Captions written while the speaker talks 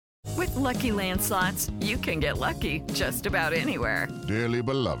With Lucky Land Slots, you can get lucky just about anywhere. Dearly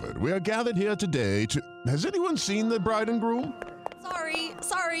beloved, we are gathered here today to... Has anyone seen the bride and groom?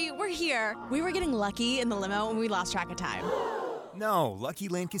 Sorry, we're here. We were getting lucky in the limo and we lost track of time. No, Lucky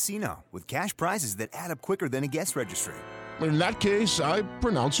Land Casino, with cash prizes that add up quicker than a guest registry. In that case, I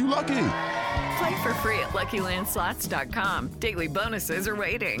pronounce you lucky. Play for free at LuckyLandSlots.com. Daily bonuses are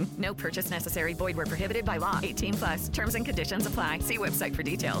waiting. No purchase necessary. Void where prohibited by law. 18+. Terms and conditions apply. See website for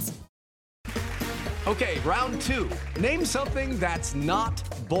details. Okay, round two. Name something that's not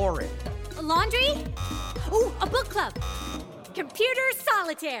boring. A laundry? Ooh, a book club. Computer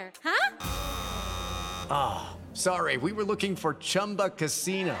solitaire, huh? Ah, sorry, we were looking for Chumba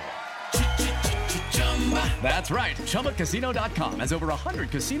Casino. That's right, ChumbaCasino.com has over 100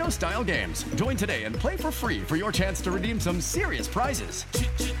 casino-style games. Join today and play for free for your chance to redeem some serious prizes.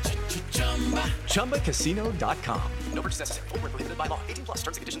 ChumbaCasino.com. No purchase necessary. Void where prohibited by law. 18+. Terms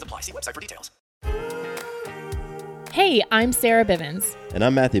and conditions apply. See website for details. Hey, I'm Sarah Bivens. And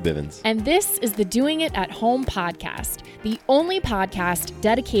I'm Matthew Bivens. And this is the Doing It at Home podcast, the only podcast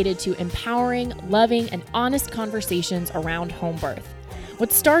dedicated to empowering, loving, and honest conversations around home birth.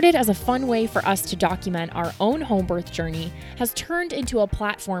 What started as a fun way for us to document our own home birth journey has turned into a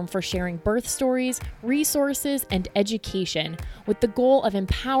platform for sharing birth stories, resources, and education with the goal of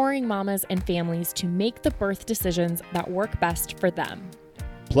empowering mamas and families to make the birth decisions that work best for them.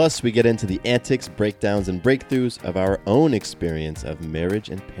 Plus, we get into the antics, breakdowns, and breakthroughs of our own experience of marriage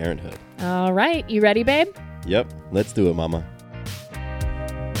and parenthood. All right, you ready, babe? Yep, let's do it, mama.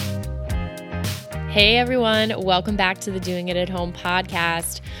 Hey everyone, welcome back to the Doing It at Home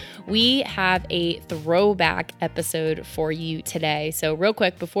podcast. We have a throwback episode for you today. So real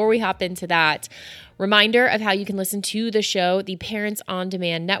quick, before we hop into that, reminder of how you can listen to the show, the Parents on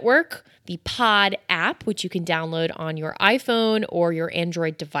Demand Network, the Pod app, which you can download on your iPhone or your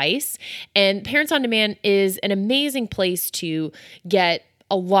Android device. And Parents on Demand is an amazing place to get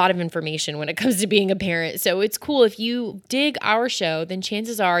a lot of information when it comes to being a parent. So it's cool. If you dig our show, then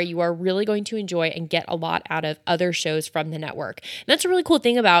chances are you are really going to enjoy and get a lot out of other shows from the network. And that's a really cool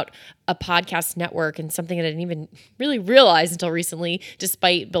thing about a podcast network, and something that I didn't even really realize until recently,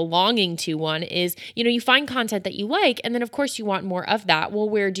 despite belonging to one, is, you find content that you like, and then of course you want more of that. Well,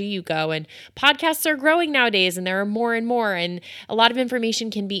 where do you go? And podcasts are growing nowadays, and there are more and more, and a lot of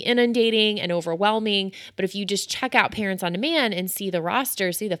information can be inundating and overwhelming. But if you just check out Parents on Demand and see the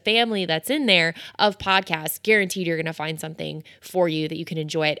roster, see the family that's in there of podcasts, guaranteed you're going to find something for you that you can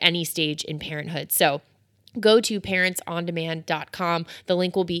enjoy at any stage in parenthood. So go to parentsondemand.com. The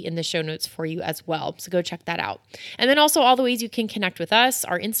link will be in the show notes for you as well. So go check that out. And then also all the ways you can connect with us,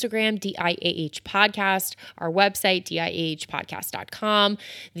 our Instagram, DIAH Podcast, our website, diahpodcast.com.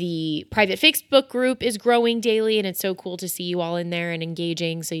 The private Facebook group is growing daily, and it's so cool to see you all in there and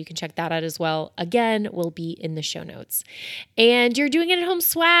engaging. So you can check that out as well. Again, will be in the show notes. And you're doing it at home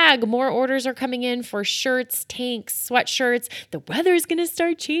swag. More orders are coming in for shirts, tanks, sweatshirts. The weather is going to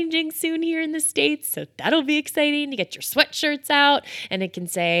start changing soon here in the States, so that'll be exciting to get your sweatshirts out, and it can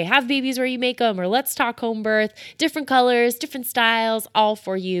say have babies where you make them, or let's talk home birth. Different colors, different styles, all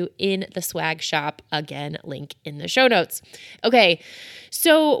for you in the swag shop. Again, link in the show notes. Okay,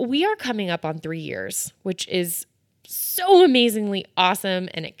 so we are coming up on 3 years, which is so amazingly awesome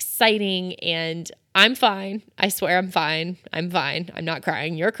and exciting, and I'm fine. I swear I'm fine. I'm fine. I'm not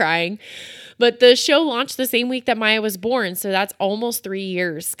crying. You're crying. But the show launched the same week that Maya was born, so that's almost 3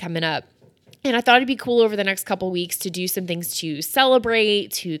 years coming up. And I thought it'd be cool over the next couple weeks to do some things to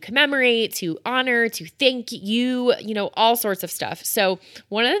celebrate, to commemorate, to honor, to thank you, all sorts of stuff. So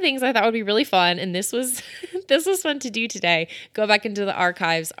one of the things I thought would be really fun, and this was fun to do today, go back into the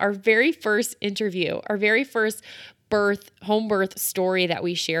archives, our very first interview, our very first home birth story that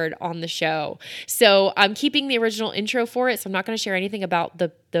we shared on the show. So I'm keeping the original intro for it, so I'm not going to share anything about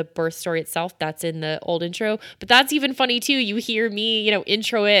the birth story itself. That's in the old intro, but that's even funny too. You hear me,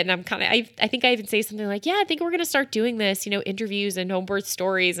 intro it, and I'm I think I even say something like, yeah, I think we're going to start doing this, interviews and home birth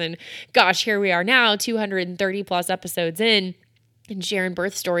stories. And gosh, here we are now, 230 plus episodes in, and sharing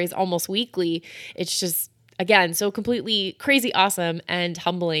birth stories almost weekly. It's just, again, so completely crazy awesome and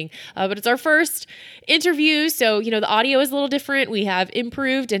humbling. But it's our first interview, so, the audio is a little different. We have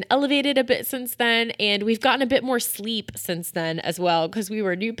improved and elevated a bit since then, and we've gotten a bit more sleep since then as well, because we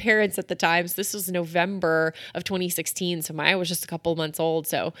were new parents at the time. So this was November of 2016, so Maya was just a couple months old.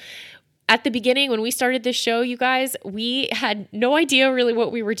 So at the beginning, when we started this show, you guys, we had no idea really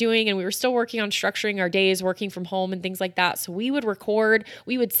what we were doing, and we were still working on structuring our days, working from home and things like that. So we would record,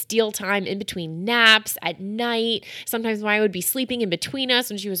 we would steal time in between naps at night. Sometimes Maya would be sleeping in between us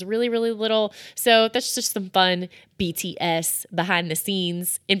when she was really, really little. So that's just some fun BTS behind the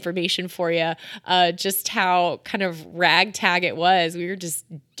scenes information for you, just how kind of ragtag it was. We were just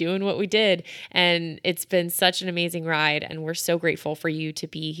doing what we did, and it's been such an amazing ride, and we're so grateful for you to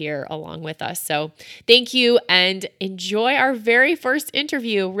be here along with us. So thank you, and enjoy our very first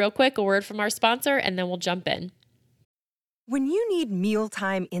interview. Real quick, a word from our sponsor, and then we'll jump in. When you need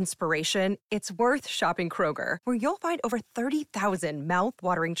mealtime inspiration, it's worth shopping Kroger, where you'll find over 30,000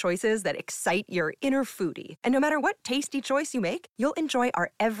 mouth-watering choices that excite your inner foodie. And no matter what tasty choice you make, you'll enjoy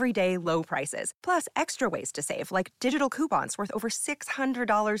our everyday low prices, plus extra ways to save, like digital coupons worth over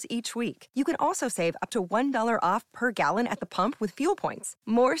 $600 each week. You can also save up to $1 off per gallon at the pump with fuel points.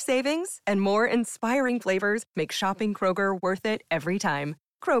 More savings and more inspiring flavors make shopping Kroger worth it every time.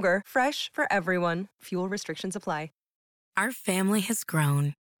 Kroger, fresh for everyone. Fuel restrictions apply. Our family has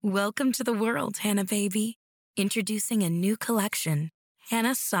grown. Welcome to the world, Hannah baby. Introducing a new collection,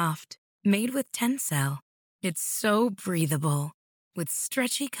 Hannah Soft, made with Tencel. It's so breathable, with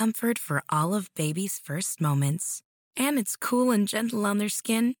stretchy comfort for all of baby's first moments. And it's cool and gentle on their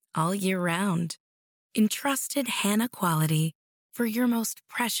skin all year round. Entrusted Hannah quality for your most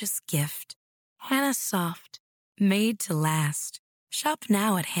precious gift. Hannah Soft, made to last. Shop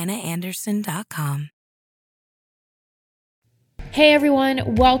now at hannahanderson.com. Hey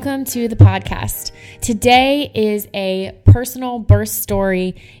everyone, welcome to the podcast. Today is a personal birth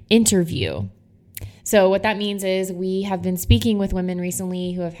story interview. So what that means is we have been speaking with women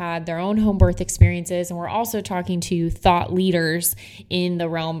recently who have had their own home birth experiences, and we're also talking to thought leaders in the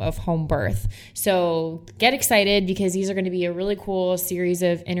realm of home birth. So get excited, because these are going to be a really cool series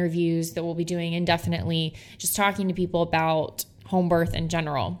of interviews that we'll be doing indefinitely, just talking to people about home birth in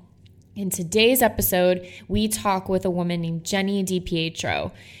general. In today's episode, we talk with a woman named Jenny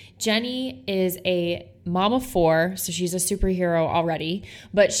DiPietro. Jenny is a mom of 4, so she's a superhero already,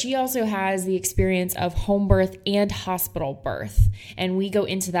 but she also has the experience of home birth and hospital birth. And we go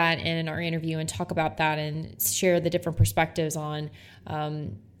into that in our interview and talk about that and share the different perspectives on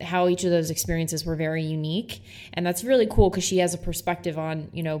how each of those experiences were very unique. And that's really cool because she has a perspective on,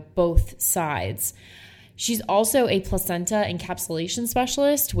 both sides. She's also a placenta encapsulation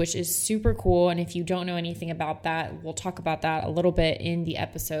specialist, which is super cool. And if you don't know anything about that, we'll talk about that a little bit in the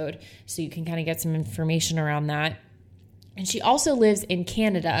episode so you can kind of get some information around that. And she also lives in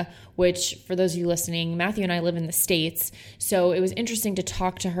Canada, which, for those of you listening, Matthew and I live in the States. So it was interesting to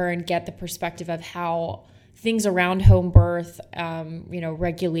talk to her and get the perspective of how things around home birth,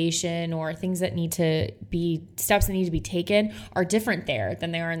 regulation, or things that need to be, steps that need to be taken are different there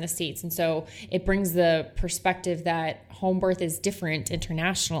than they are in the States. And so it brings the perspective that home birth is different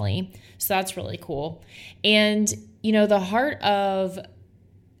internationally. So that's really cool. And, the heart of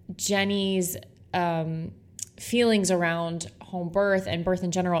Jenny's feelings around home birth and birth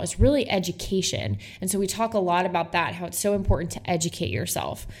in general is really education. And so we talk a lot about that, how it's so important to educate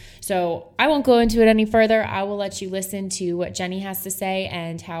yourself. So I won't go into it any further. I will let you listen to what Jenny has to say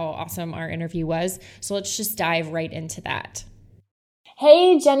and how awesome our interview was. So let's just dive right into that.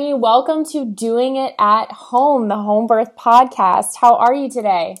 Hey, Jenny, welcome to Doing It at Home, the Home Birth Podcast. How are you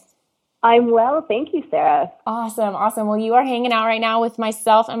today? I'm well. Thank you, Sarah. Awesome. Well, you are hanging out right now with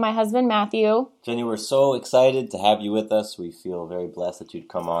myself and my husband, Matthew. Jenny, we're so excited to have you with us. We feel very blessed that you'd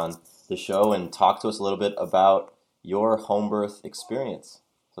come on the show and talk to us a little bit about your home birth experience.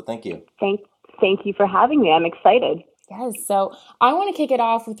 So thank you. Thank you for having me. I'm excited. Yes. So I want to kick it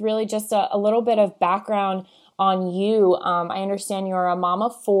off with really just a little bit of background on you. I understand you're a mom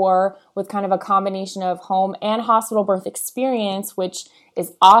of 4 with kind of a combination of home and hospital birth experience, which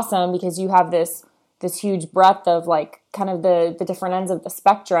is awesome because you have this huge breadth of like kind of the different ends of the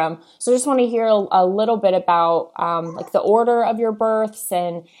spectrum. So I just want to hear a little bit about like the order of your births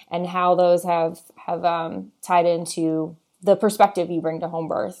and how those have tied into the perspective you bring to home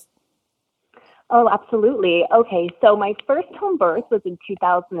birth. Oh, absolutely. Okay, so my first home birth was in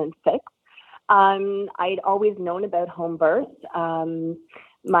 2006. I'd always known about home birth.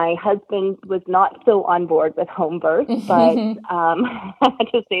 My husband was not so on board with home birth, but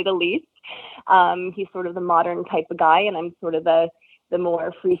to say the least, he's sort of the modern type of guy, and I'm sort of the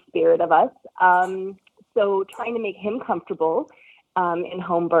more free spirit of us. So trying to make him comfortable in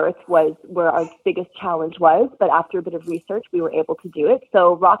home birth was where our biggest challenge was. But after a bit of research, we were able to do it.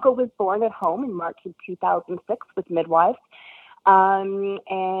 So Rocco was born at home in March of 2006 with midwives. And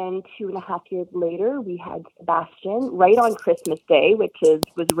 2.5 years later, we had Sebastian right on Christmas Day, which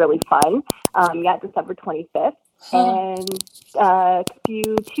was really fun. December 25th. And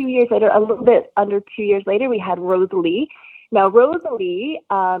 2 years later, a little bit under 2 years later, we had Rosalie. Now, Rosalie,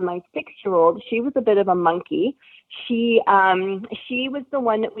 my 6-year-old, she was a bit of a monkey. She was the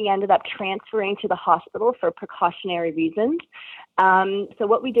one that we ended up transferring to the hospital for precautionary reasons. So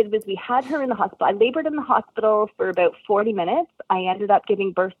what we did was we had her in the hospital. I labored in the hospital for about 40 minutes. I ended up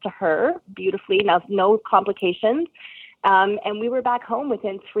giving birth to her beautifully, no complications. And we were back home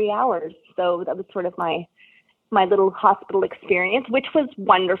within 3 hours. So that was sort of my little hospital experience, which was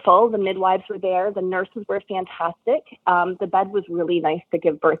wonderful. The midwives were there. The nurses were fantastic. The bed was really nice to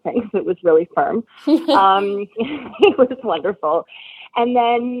give birth in. It was really firm. It was wonderful. And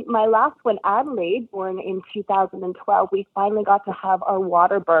then my last one, Adelaide, born in 2012, we finally got to have our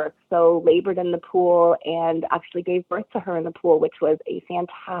water birth. So labored in the pool and actually gave birth to her in the pool, which was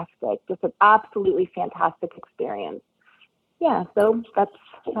just an absolutely fantastic experience. Yeah, so that's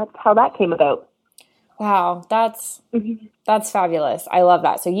how that came about. Wow, that's fabulous. I love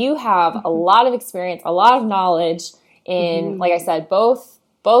that. So you have a lot of experience, a lot of knowledge in, like I said, both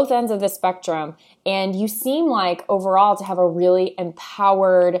ends of the spectrum. And you seem like overall to have a really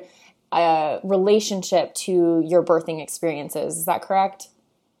empowered relationship to your birthing experiences. Is that correct?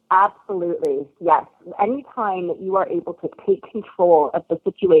 Absolutely, yes. Anytime that you are able to take control of the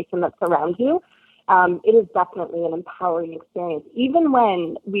situation that surrounds you, it is definitely an empowering experience. Even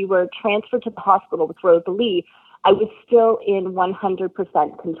when we were transferred to the hospital with Rosalie, I was still in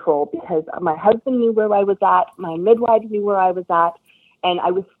 100% control because my husband knew where I was at, my midwife knew where I was at, and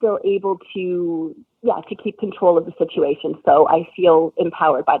I was still able to keep control of the situation. So I feel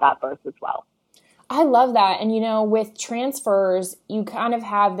empowered by that birth as well. I love that. And, with transfers, you kind of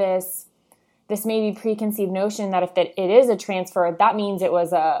have this maybe preconceived notion that if it is a transfer, that means it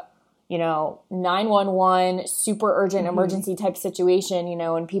was a 911 super urgent emergency type situation,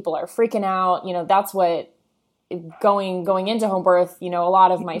 and people are freaking out, that's what going into home birth, a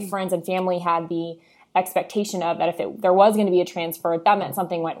lot of my friends and family had the expectation of that if there was going to be a transfer, that meant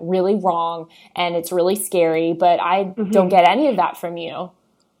something went really wrong and it's really scary, but I don't get any of that from you.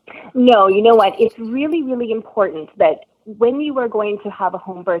 No, you know what? It's really, really important that when you are going to have a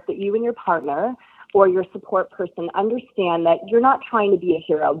home birth, that you and your partner or your support person understand that you're not trying to be a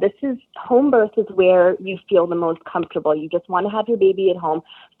hero. Home birth is where you feel the most comfortable. You just want to have your baby at home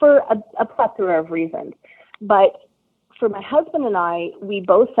for a plethora of reasons. But for my husband and I, we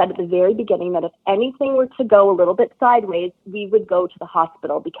both said at the very beginning that if anything were to go a little bit sideways, we would go to the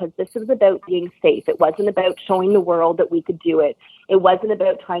hospital because this was about being safe. It wasn't about showing the world that we could do it. It wasn't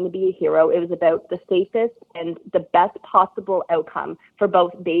about trying to be a hero. It was about the safest and the best possible outcome for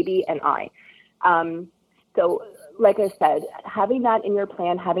both baby and I. So like I said, having that in your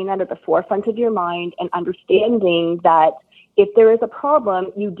plan, having that at the forefront of your mind and understanding that if there is a problem,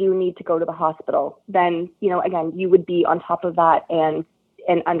 you do need to go to the hospital, then, again, you would be on top of that and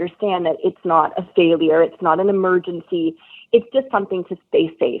understand that it's not a failure. It's not an emergency. It's just something to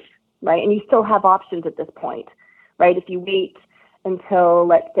stay safe, right? And you still have options at this point, right? If you wait until,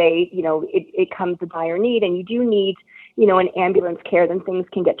 let's say, it comes to dire need and you do need an ambulance care, then things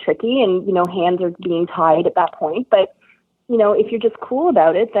can get tricky and, hands are being tied at that point. But, if you're just cool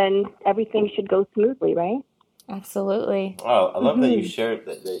about it, then everything should go smoothly, right? Absolutely. Oh, I love that you shared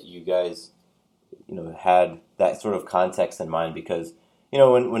that you guys, had that sort of context in mind because,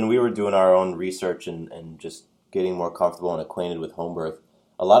 when we were doing our own research and just getting more comfortable and acquainted with home birth,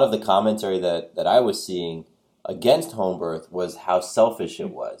 a lot of the commentary that I was seeing against home birth was how selfish it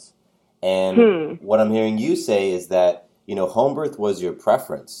was. And what I'm hearing you say is that, home birth was your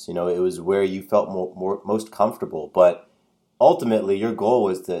preference. It was where you felt most comfortable. But ultimately, your goal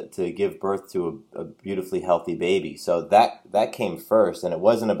was to give birth to a beautifully healthy baby. So that came first. And it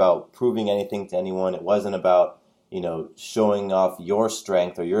wasn't about proving anything to anyone. It wasn't about, showing off your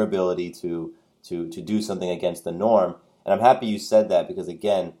strength or your ability to do something against the norm. And I'm happy you said that because,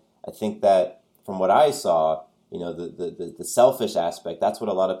 again, I think that from what I saw, the selfish aspect, that's what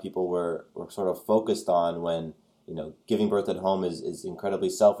a lot of people were sort of focused on when, giving birth at home is incredibly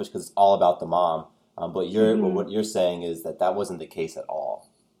selfish because it's all about the mom. But what you're saying is that wasn't the case at all.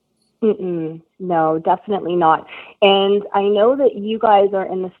 No, definitely not. And I know that you guys are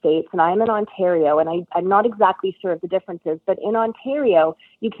in the States and I'm in Ontario, and I'm not exactly sure of the differences, but in Ontario,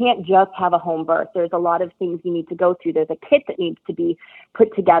 you can't just have a home birth. There's a lot of things you need to go through. There's a kit that needs to be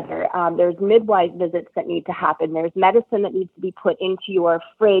put together. There's midwife visits that need to happen. There's medicine that needs to be put into your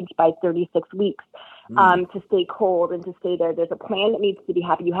fridge by 36 weeks to stay cold and to stay there. There's a plan that needs to be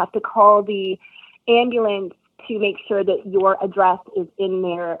happening. You have to call the ambulance to make sure that your address is in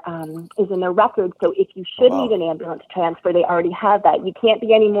their records. So if you should need an ambulance transfer, they already have that. You can't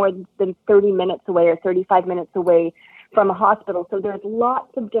be any more than 30 minutes away or 35 minutes away from a hospital. So there's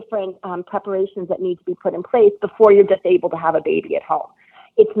lots of different preparations that need to be put in place before you're just able to have a baby at home.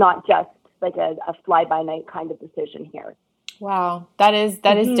 It's not just like a fly-by-night kind of decision here. Wow, that is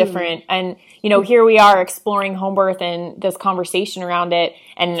different. And, here we are exploring home birth and this conversation around it.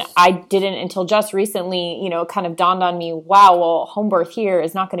 And I didn't until just recently, it kind of dawned on me, wow, well, home birth here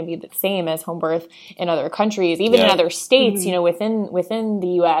is not going to be the same as home birth in other countries, even in other states, within the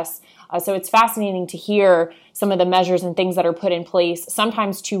U.S. So it's fascinating to hear some of the measures and things that are put in place,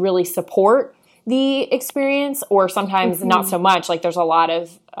 sometimes to really support the experience, or sometimes not so much. Like there's a lot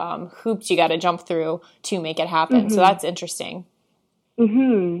of hoops you got to jump through to make it happen. So that's interesting.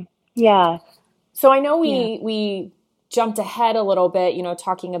 Yeah. So I know we jumped ahead a little bit,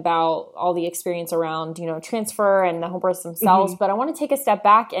 talking about all the experience around, transfer and the home births themselves. But I want to take a step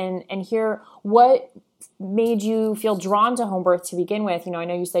back and hear what made you feel drawn to home birth to begin with. I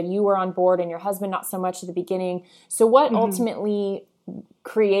know you said you were on board and your husband not so much at the beginning. So what ultimately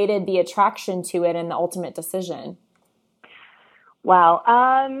created the attraction to it and the ultimate decision? Wow.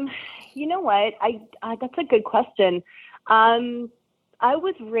 You know what? That's a good question. I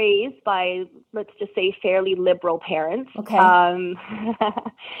was raised by, let's just say, fairly liberal parents. Okay. I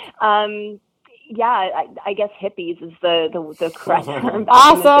guess hippies is the correct term.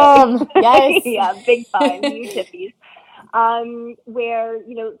 Awesome. Yes. Yeah, big time, huge hippies. Where,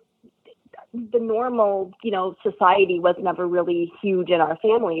 the normal, society was never really huge in our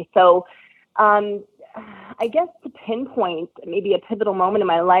family. So I guess to pinpoint maybe a pivotal moment in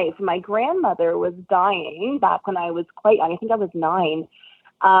my life, my grandmother was dying back when I was quite young. I think I was 9.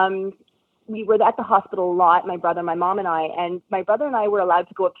 We were at the hospital a lot, my brother, my mom, and I. And my brother and I were allowed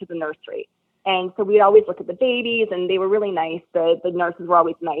to go up to the nursery. And so we'd always look at the babies, and they were really nice. The nurses were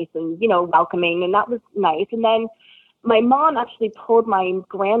always nice and, welcoming, and that was nice. And then my mom actually pulled my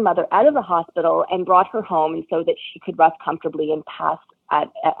grandmother out of the hospital and brought her home so that she could rest comfortably and pass at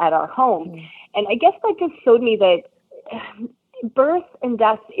our home. And I guess that just showed me that birth and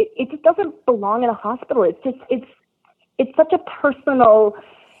death, it just doesn't belong in a hospital. It's such a personal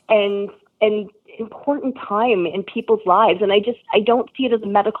and important time in people's lives. And I don't see it as a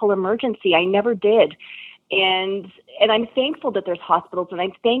medical emergency. I never did. And I'm thankful that there's hospitals, and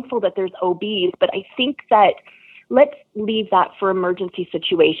I'm thankful that there's OBs, but I think that let's leave that for emergency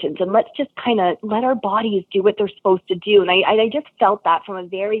situations, and let's just kind of let our bodies do what they're supposed to do. And I just felt that from a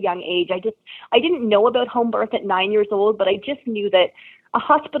very young age. I didn't know about home birth at 9 years old, but I just knew that a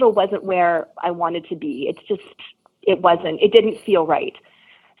hospital wasn't where I wanted to be. It didn't feel right.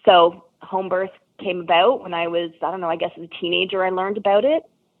 So home birth came about when I was, I guess as a teenager, I learned about it.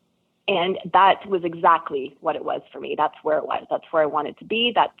 And that was exactly what it was for me. That's where it was. That's where I wanted to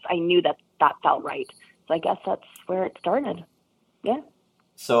be. I knew that felt right. So I guess that's where it started. Yeah.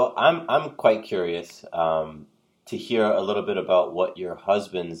 So I'm quite curious to hear a little bit about what your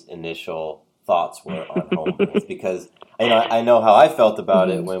husband's initial thoughts were on home birth, because I know how I felt about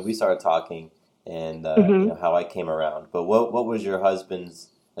it when we started talking, and how I came around. But what was your husband's,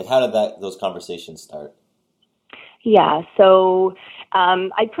 how did those conversations start? Yeah, so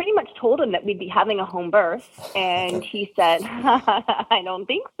I pretty much told him that we'd be having a home birth, and he said, I don't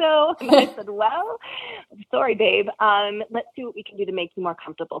think so. And I said, well, sorry, babe, let's see what we can do to make you more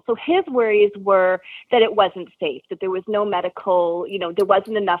comfortable. So his worries were that it wasn't safe, that there was no medical, there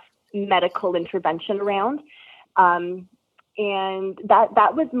wasn't enough medical intervention around. And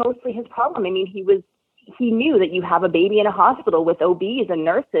that was mostly his problem. I mean, he knew that you have a baby in a hospital with OBs and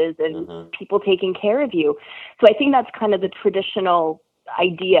nurses and people taking care of you. So I think that's kind of the traditional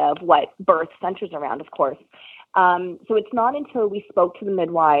idea of what birth centers around, of course. So it's not until we spoke to the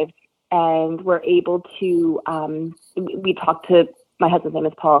midwives and were able to, we talked to, my husband's name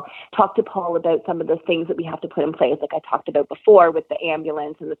is Paul, talked to Paul about some of the things that we have to put in place, like I talked about before with the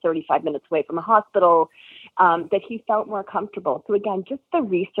ambulance and the 35 minutes away from a hospital, that he felt more comfortable. So again, just the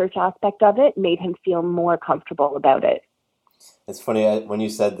research aspect of it made him feel more comfortable about it. It's funny when you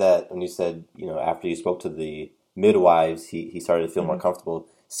said, after you spoke to the midwives, he started to feel more comfortable.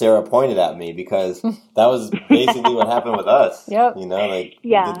 Sarah pointed at me because that was basically what happened with us. Yep. We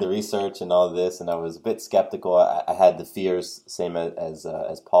did the research and all this, and I was a bit skeptical. I had the fears, same as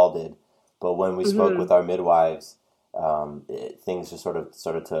Paul did. But when we spoke with our midwives, things just sort of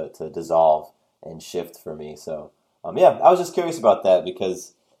started to dissolve and shift for me. So, I was just curious about that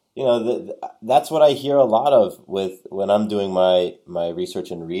because, that's what I hear a lot of when I'm doing my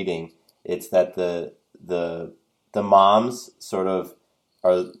research and reading. It's that the moms sort of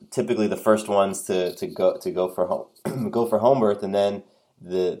are typically the first ones to go for home birth, and then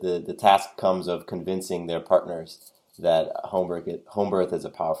the task comes of convincing their partners that home birth is a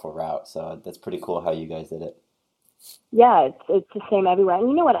powerful route. So that's pretty cool how you guys did it. Yeah, it's the same everywhere. And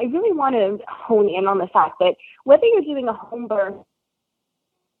you know what? I really want to hone in on the fact that whether you're doing a home birth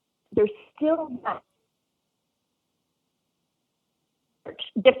there's still that.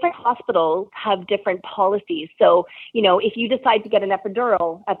 Different hospitals have different policies. So, if you decide to get an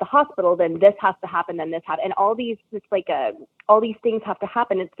epidural at the hospital, then this has to happen, then this happens. And all these things have to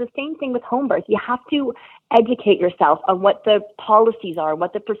happen. It's the same thing with home birth. You have to educate yourself on what the policies are,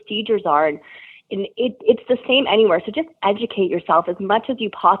 what the procedures are. And it's the same anywhere. So just educate yourself as much as you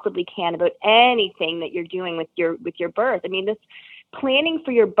possibly can about anything that you're doing with your birth. I mean, this planning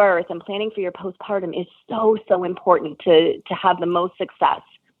for your birth and planning for your postpartum is so important to have the most success.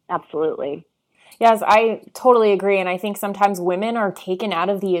 Absolutely. Yes, I totally agree. And I think sometimes women are taken out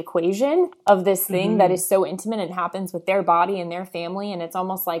of the equation of this thing that is so intimate and happens with their body and their family. And it's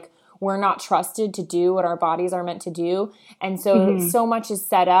almost like we're not trusted to do what our bodies are meant to do. And so much is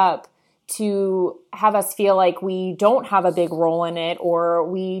set up to have us feel like we don't have a big role in it, or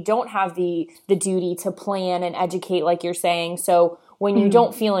we don't have the duty to plan and educate, like you're saying. So when you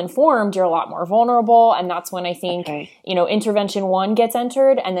don't feel informed, you're a lot more vulnerable. And that's when I think, intervention 1 gets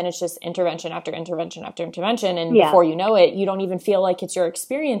entered, and then it's just intervention after intervention after intervention. And before you know it, you don't even feel like it's your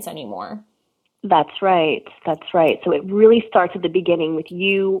experience anymore. That's right. So it really starts at the beginning with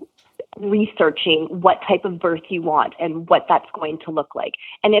you researching what type of birth you want and what that's going to look like.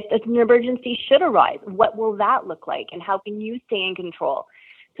 And if an emergency should arise, what will that look like? And how can you stay in control?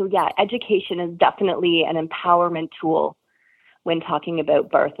 So education is definitely an empowerment tool when talking about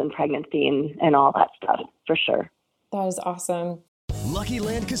birth and pregnancy and all that stuff, for sure. That is awesome. Lucky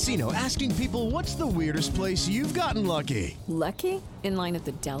Land Casino, asking people, what's the weirdest place you've gotten lucky? Lucky? In line at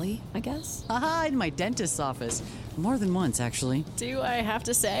the deli, I guess? Aha, in my dentist's office. More than once, actually. Do I have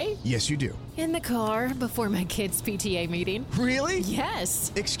to say? Yes, you do. In the car before my kids' PTA meeting. Really?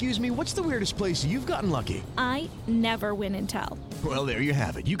 Yes. Excuse me, what's the weirdest place you've gotten lucky? I never win and tell. Well, there you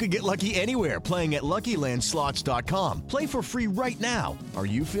have it. You can get lucky anywhere, playing at LuckyLandSlots.com. Play for free right now. Are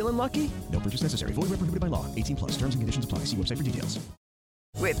you feeling lucky? No purchase necessary. Void where prohibited by law. 18+. Terms and conditions apply. See website for details.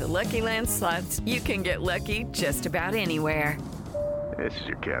 With the Lucky Land Slots, you can get lucky just about anywhere. This is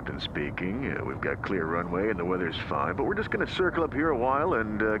your captain speaking. We've got clear runway and the weather's fine, but we're just going to circle up here a while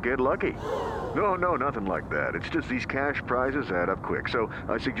and get lucky. No, nothing like that. It's just these cash prizes add up quick. So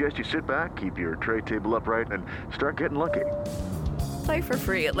I suggest you sit back, keep your tray table upright, and start getting lucky. Play for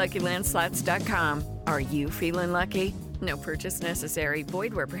free at LuckyLandSlots.com. Are you feeling lucky? No purchase necessary.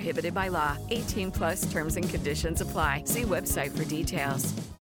 Void where prohibited by law. 18+ terms and conditions apply. See website for details.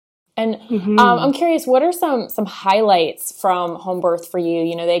 And I'm curious, what are some highlights from home birth for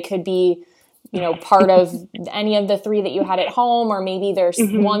you? They could be, part of any of the 3 that you had at home, or maybe there's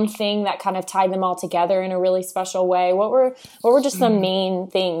one thing that kind of tied them all together in a really special way. What were just some main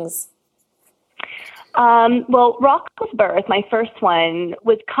things? Well, Rocco's birth, my first one,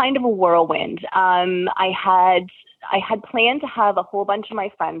 was kind of a whirlwind. I had planned to have a whole bunch of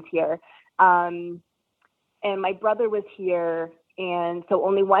my friends here, and my brother was here, and so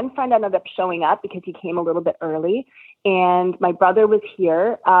only one friend ended up showing up because he came a little bit early, and my brother was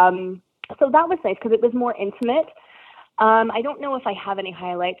here. So that was nice because it was more intimate. I don't know if I have any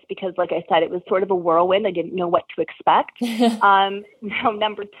highlights because, like I said, it was sort of a whirlwind. I didn't know what to expect. Now,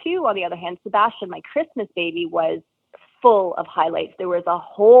 number 2, on the other hand, Sebastian, my Christmas baby, was full of highlights. There was a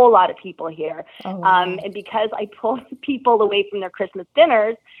whole lot of people here. Oh, wow. And because I pulled people away from their Christmas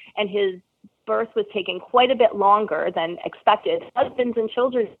dinners and his birth was taking quite a bit longer than expected, husbands and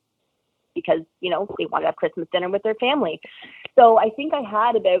children, because, they wanted to have Christmas dinner with their family. So I think I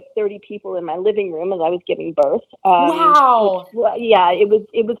had about 30 people in my living room as I was giving birth. Wow. Yeah, it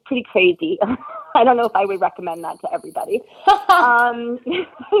was pretty crazy. I don't know if I would recommend that to everybody.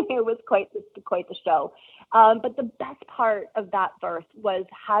 It was quite the show. But the best part of that birth was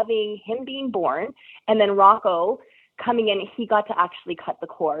having him being born and then Rocco coming in. He got to actually cut the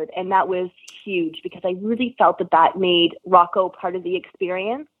cord, and that was huge because I really felt that made Rocco part of the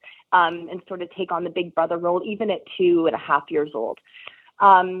experience, and sort of take on the big brother role, even at 2.5 years old.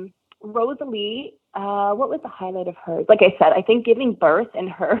 Rosalie, what was the highlight of hers? Like I said, I think giving birth and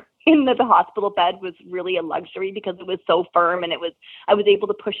her in the hospital bed was really a luxury because it was so firm, and I was able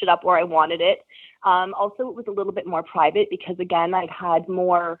to push it up where I wanted it. Also, it was a little bit more private because, again, I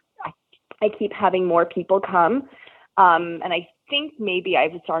keep having more people come. And I think maybe I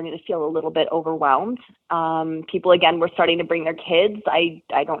was starting to feel a little bit overwhelmed. People, again, were starting to bring their kids. I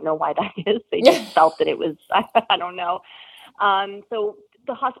don't know why that is. They just felt that it was, I don't know. So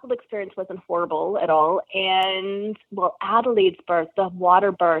the hospital experience wasn't horrible at all. And, well, Adelaide's birth, the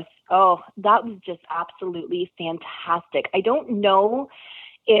water birth, that was just absolutely fantastic. I don't know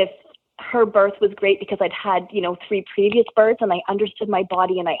if her birth was great because I'd had, 3 previous births, and I understood my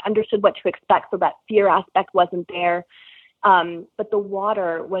body and I understood what to expect. So that fear aspect wasn't there. But the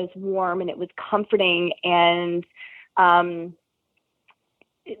water was warm and it was comforting, and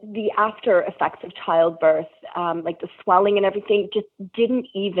the after effects of childbirth, like the swelling and everything, just didn't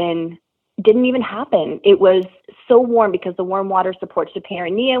even happen. It was so warm because the warm water supports the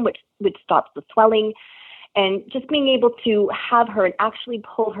perineum, which stops the swelling. And just being able to have her and actually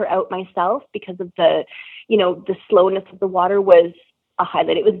pull her out myself because of the slowness of the water was a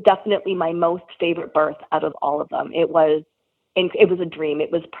highlight. It was definitely my most favorite birth out of all of them. It was a dream.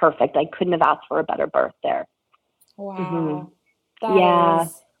 It was perfect. I couldn't have asked for a better birth there. Wow. Mm-hmm.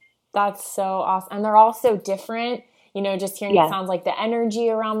 That's so awesome. And they're all so different. Just hearing it sounds like the energy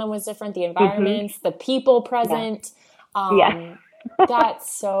around them was different, the environments, the people present.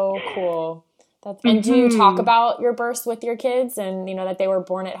 That's so cool. And do you talk about your births with your kids and, that they were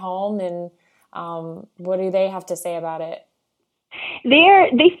born at home, and what do they have to say about it?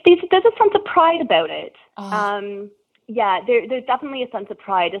 There's a sense of pride about it. There's definitely a sense of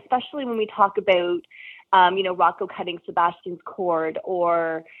pride, especially when we talk about, Rocco cutting Sebastian's cord,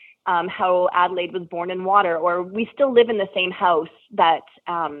 or how Adelaide was born in water, or we still live in the same house that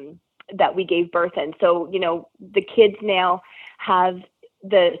we gave birth in. So, the kids now have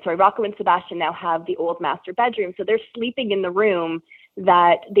Rocco and Sebastian now have the old master bedroom. So they're sleeping in the room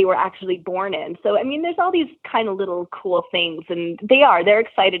that they were actually born in. So, there's all these kind of little cool things, and they're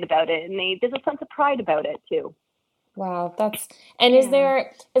excited about it, and there's a sense of pride about it too. Wow. Is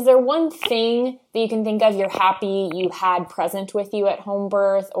there one thing that you can think of you're happy you had present with you at home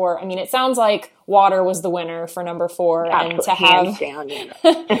birth? Or, it sounds like water was the winner for number 4. Absolutely. And to have, hands down, yeah.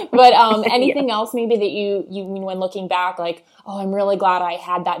 But anything else maybe that you when looking back, like, oh, I'm really glad I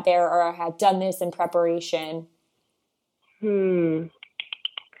had that there, or I had done this in preparation? I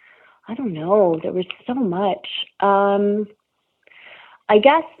don't know. There was so much. I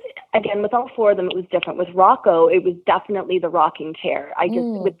guess, again, with all 4 of them, it was different. With Rocco, it was definitely the rocking chair. I just,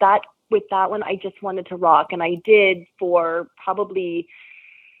 with that one, I just wanted to rock. And I did for probably,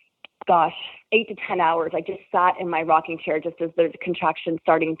 8 to 10 hours. I just sat in my rocking chair just as the contractions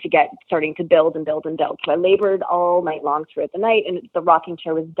starting to build and build and build. So I labored all night long throughout the night, and the rocking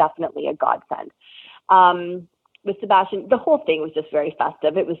chair was definitely a godsend. With Sebastian, the whole thing was just very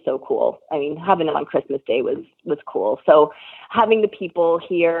festive. It was so cool. Having him on Christmas Day was cool. So having the people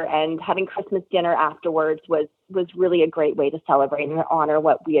here and having Christmas dinner afterwards was really a great way to celebrate and honor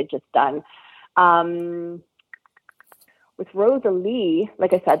what we had just done. With Rosalie,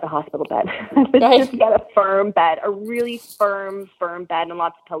 like I said, the hospital bed. Just get a firm bed, a really firm bed, and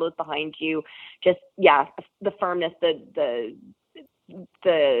lots of pillows behind you. Just, the firmness, the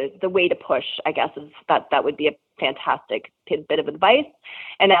way to push, I guess, is that would be a fantastic bit of advice.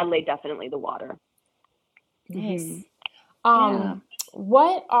 And Adelaide, definitely the water. Nice. I'm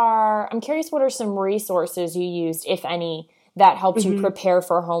curious, what are some resources you used, if any, that helped you prepare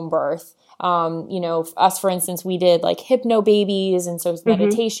for home birth? Us, for instance, we did like hypnobabies, and so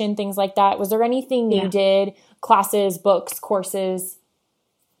meditation, things like that. Was there anything you did, classes, books, courses?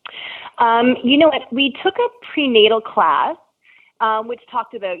 You know what? We took a prenatal class, which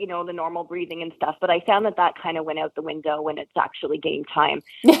talked about, the normal breathing and stuff, but I found that kind of went out the window when it's actually game time.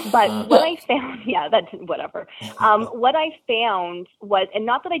 But what I found, whatever. What I found was, and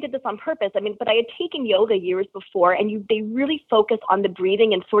not that I did this on purpose, but I had taken yoga years before, and they really focus on the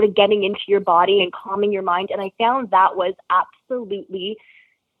breathing and sort of getting into your body and calming your mind. And I found that was absolutely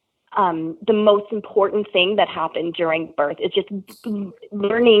the most important thing that happened during birth. Is just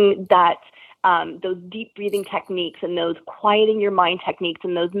learning that those deep breathing techniques and those quieting your mind techniques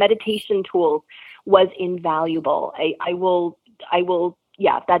and those meditation tools was invaluable. I will,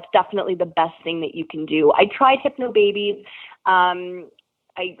 that's definitely the best thing that you can do. I tried hypnobabies.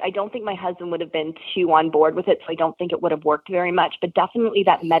 I don't think my husband would have been too on board with it, so I don't think it would have worked very much, but definitely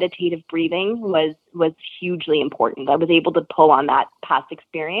that meditative breathing was hugely important. I was able to pull on that past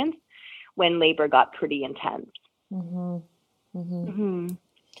experience when labor got pretty intense.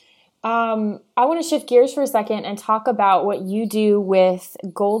 I want to shift gears for a second and talk about what you do with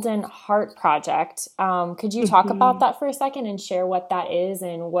Golden Heart Project. Could you talk about that for a second and share what that is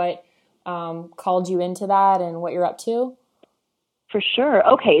and what called you into that and what you're up to? For sure.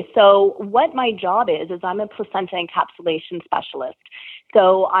 Okay, so what my job is I'm a placenta encapsulation specialist.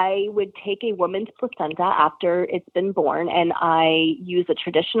 So I would take a woman's placenta after it's been born, and I use a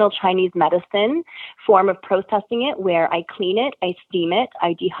traditional Chinese medicine form of processing it, where I clean it, I steam it,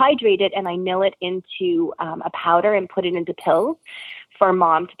 I dehydrate it, and I mill it into a powder and put it into pills for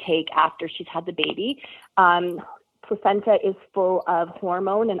mom to take after she's had the baby. Placenta is full of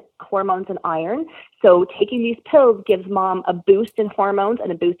hormones and iron. So taking these pills gives mom a boost in hormones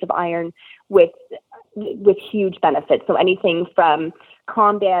and a boost of iron with with huge benefits. So anything from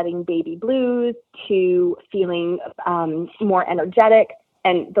combating baby blues to feeling more energetic,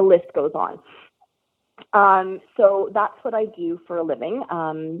 and the list goes on. So that's what I do for a living.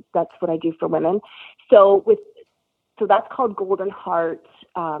 That's what I do for women. So that's called Golden Heart.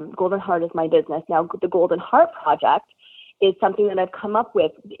 Golden Heart is my business. Now, the Golden Heart Project is something that I've come up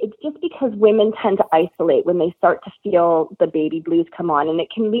with. It's just because women tend to isolate when they start to feel the baby blues come on, and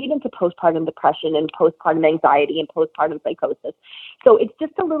it can lead into postpartum depression and postpartum anxiety and postpartum psychosis. So it's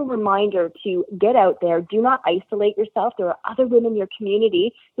just a little reminder to get out there. Do not isolate yourself. There are other women in your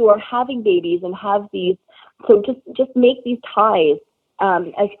community who are having babies and have these. So just make these ties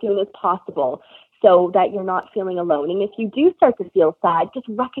as soon as possible, so that you're not feeling alone. And if you do start to feel sad, just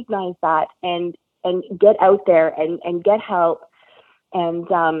recognize that and get out there and get help and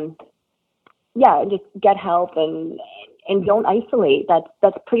just get help and don't isolate.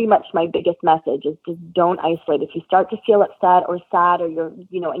 That's pretty much my biggest message, is just don't isolate. If you start to feel upset or sad, or you're,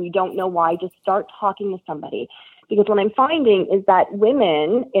 and you don't know why, just start talking to somebody. Because what I'm finding is that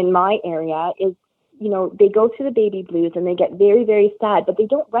women in my area is, they go through the baby blues and they get very, very sad, but they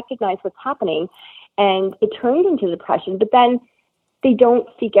don't recognize what's happening, and it turns into depression. But then they don't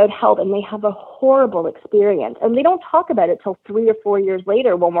seek out help, and they have a horrible experience. And they don't talk about it till 3 or 4 years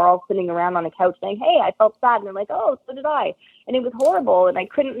later, when we're all sitting around on a couch saying, hey, I felt sad. And they're like, oh, so did I. And it was horrible, and I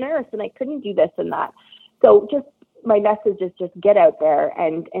couldn't nurse, and I couldn't do this and that. So just my message is just get out there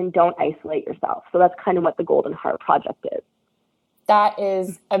and don't isolate yourself. So that's kind of what the Golden Heart Project is. That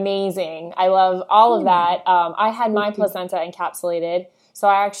is amazing. I love all of that. I had my placenta encapsulated. So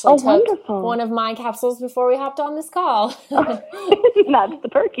I actually took one of my capsules before we hopped on this call. That's the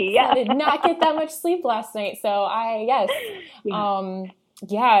perky, yeah. I did not get that much sleep last night. So I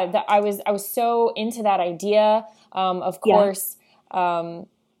was so into that idea. Of course, what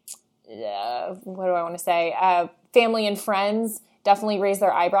do I want to say? Family and friends definitely raise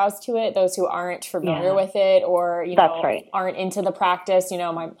their eyebrows to it. Those who aren't familiar with it, or aren't into the practice.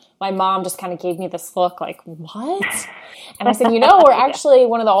 My mom just kind of gave me this look like, what? And I said, we're actually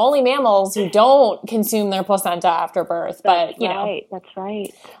one of the only mammals who don't consume their placenta after birth. That's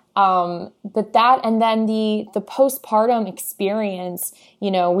right. But that, and then the postpartum experience,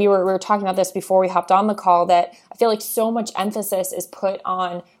 we were talking about this before we hopped on the call, that I feel like so much emphasis is put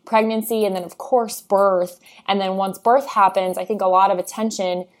on pregnancy, and then of course birth. And then once birth happens, I think a lot of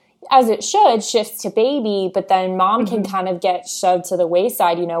attention, as it should, shifts to baby, but then mom can kind of get shoved to the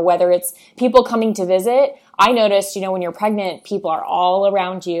wayside, whether it's people coming to visit. I noticed, when you're pregnant, people are all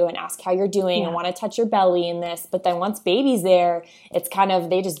around you and ask how you're doing and want to touch your belly and this. But then once baby's there, it's kind of,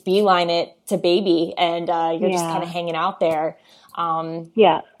 they just beeline it to baby, and you're just kind of hanging out there.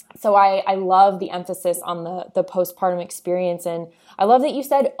 So I love the emphasis on the postpartum experience. And I love that you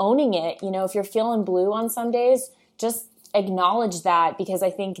said owning it. If you're feeling blue on some days, just acknowledge that, because I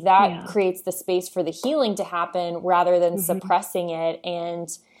think that creates the space for the healing to happen rather than suppressing it.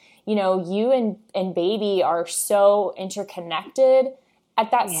 And you and baby are so interconnected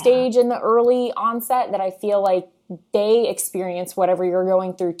at that stage in the early onset, that I feel like they experience whatever you're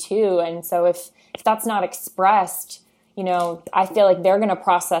going through too. And so if that's not expressed, I feel like they're going to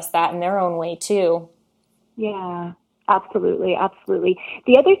process that in their own way too. Yeah, absolutely. Absolutely.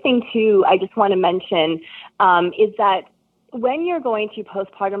 The other thing too, I just want to mention, is that when you're going through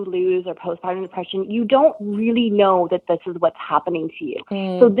postpartum blues or postpartum depression, you don't really know that this is what's happening to you.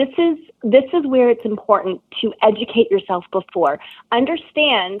 So this is where it's important to educate yourself before.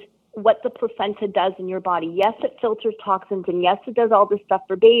 Understand what the placenta does in your body. Yes, it filters toxins, and yes, it does all this stuff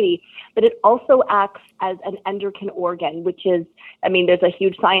for baby, but it also acts as an endocrine organ, which is, there's a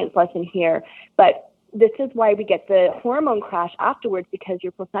huge science lesson here, but this is why we get the hormone crash afterwards, because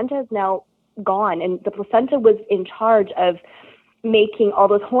your placenta is now gone, and the placenta was in charge of making all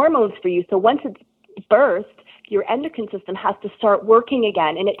those hormones for you. So once it's birthed, your endocrine system has to start working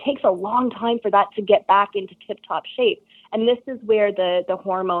again, and it takes a long time for that to get back into tip-top shape. And this is where the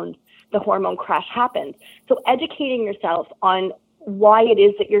hormone crash happens. So educating yourself on why it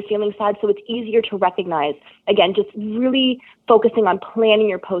is that you're feeling sad, so it's easier to recognize. Again, just really focusing on planning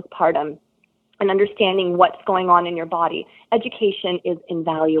your postpartum and understanding what's going on in your body. Education is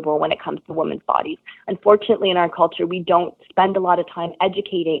invaluable when it comes to women's bodies. Unfortunately, in our culture, we don't spend a lot of time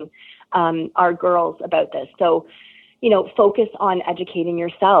educating our girls about this. So, focus on educating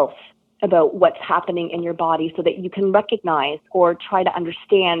yourself about what's happening in your body, so that you can recognize or try to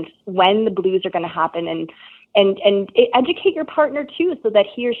understand when the blues are going to happen, and educate your partner too, so that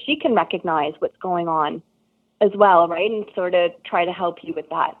he or she can recognize what's going on as well, right? And sort of try to help you with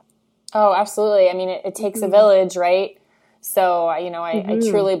that. Oh, absolutely. It takes a village, right? So, I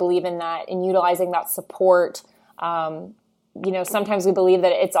truly believe in that, in utilizing that support. Sometimes we believe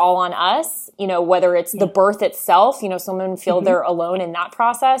that it's all on us, whether it's the birth itself, some women feel they're alone in that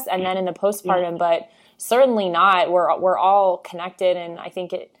process, and then in the postpartum, but certainly not. We're all connected, and I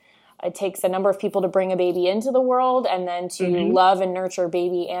think it takes a number of people to bring a baby into the world and then to love and nurture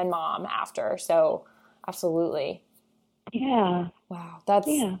baby and mom after. So absolutely. Yeah. Wow.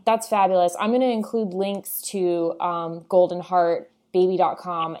 That's fabulous. I'm going to include links to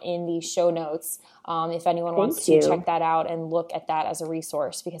goldenheartbaby.com in the show notes. If anyone wants to check that out and look at that as a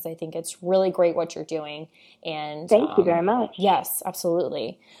resource, because I think it's really great what you're doing. And thank you very much. Yes,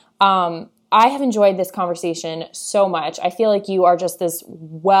 absolutely. I have enjoyed this conversation so much. I feel like you are just this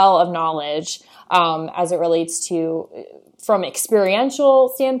well of knowledge as it relates to, from experiential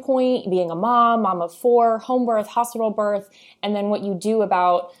standpoint, being a mom of 4, home birth, hospital birth, and then what you do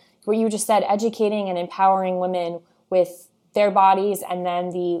about what you just said, educating and empowering women with their bodies and then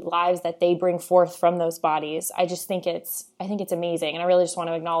the lives that they bring forth from those bodies. I think it's amazing. And I really just want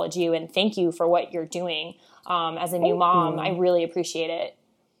to acknowledge you and thank you for what you're doing as a new mom. I really appreciate it.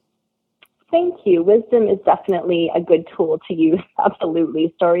 Thank you. Wisdom is definitely a good tool to use.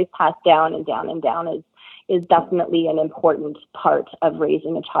 Absolutely. Stories passed down and down and down is definitely an important part of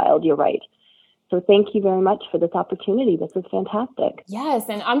raising a child. You're right. So thank you very much for this opportunity. This is fantastic. Yes.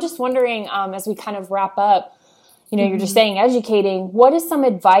 And I'm just wondering, as we kind of wrap up, you're just saying educating, what is some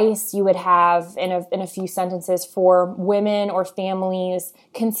advice you would have in a few sentences for women or families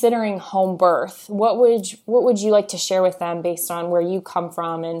considering home birth? What would you like to share with them based on where you come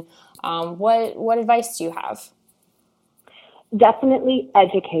from, and what advice do you have? Definitely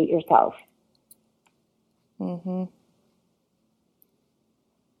educate yourself.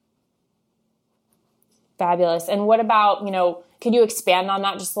 Fabulous. And what about, could you expand on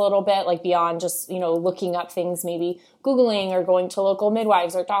that just a little bit, like beyond just, looking up things, maybe Googling or going to local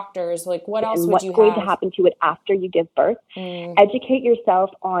midwives or doctors? Like what else would you have? What's going to happen to it after you give birth? Educate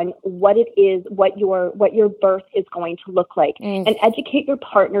yourself on what it is, what your birth is going to look like, and educate your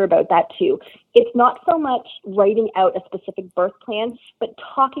partner about that too. It's not so much writing out a specific birth plan, but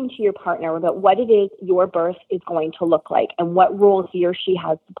talking to your partner about what it is your birth is going to look like and what role he or she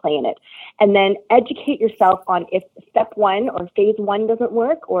has to play in it. And then educate yourself on if step 1 or phase 1 doesn't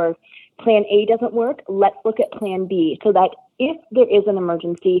work or plan A doesn't work, let's look at plan B, so that if there is an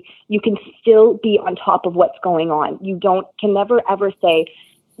emergency, you can still be on top of what's going on. You can never ever say,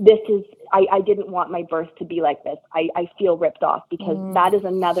 I didn't want my birth to be like this. I feel ripped off, because that is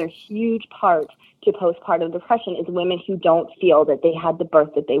another huge part to postpartum depression, is women who don't feel that they had the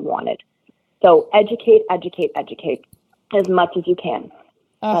birth that they wanted. So educate as much as you can.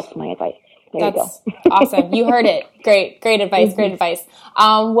 That's my advice. There you go. Awesome. You heard it. Great advice. Great advice.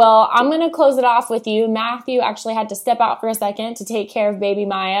 Well, I'm going to close it off with you. Matthew actually had to step out for a second to take care of baby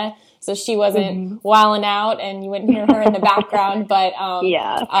Maya, so she wasn't wilding out and you wouldn't hear her in the background. But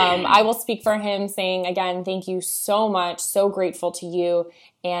I will speak for him, saying again, thank you so much. So grateful to you.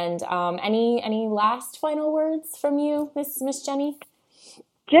 And any last final words from you, Miss Jenny?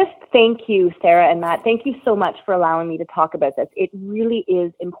 Just thank you, Sarah and Matt. Thank you so much for allowing me to talk about this. It really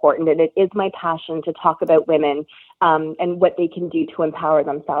is important, and it is my passion to talk about women and what they can do to empower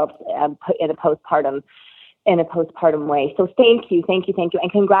themselves in a postpartum way. So thank you,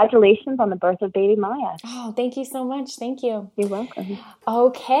 and congratulations on the birth of baby Maya. Oh, thank you so much. Thank you. You're welcome.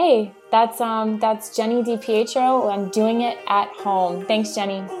 Okay, that's Jenny DiPietro on Doing It at Home. Thanks,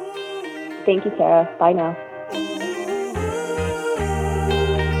 Jenny. Thank you, Sarah. Bye now.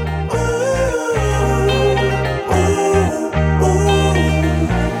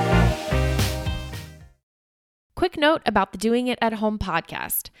 Quick note about the Doing It at Home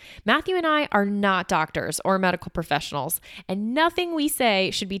podcast. Matthew and I are not doctors or medical professionals, and nothing we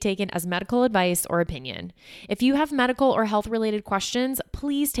say should be taken as medical advice or opinion. If you have medical or health-related questions,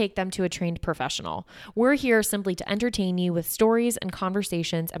 please take them to a trained professional. We're here simply to entertain you with stories and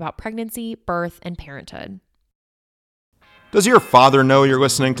conversations about pregnancy, birth, and parenthood. Does your father know you're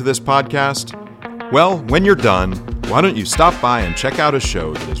listening to this podcast? Well, when you're done, why don't you stop by and check out a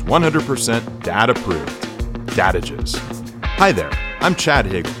show that is 100% dad-approved. Dadages. Hi there, I'm Chad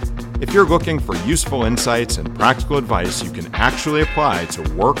Higgle. If you're looking for useful insights and practical advice you can actually apply to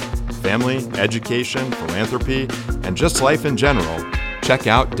work, family, education, philanthropy, and just life in general, check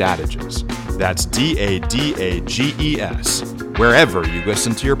out Dadages. That's DADAGES, wherever you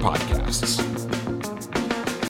listen to your podcasts.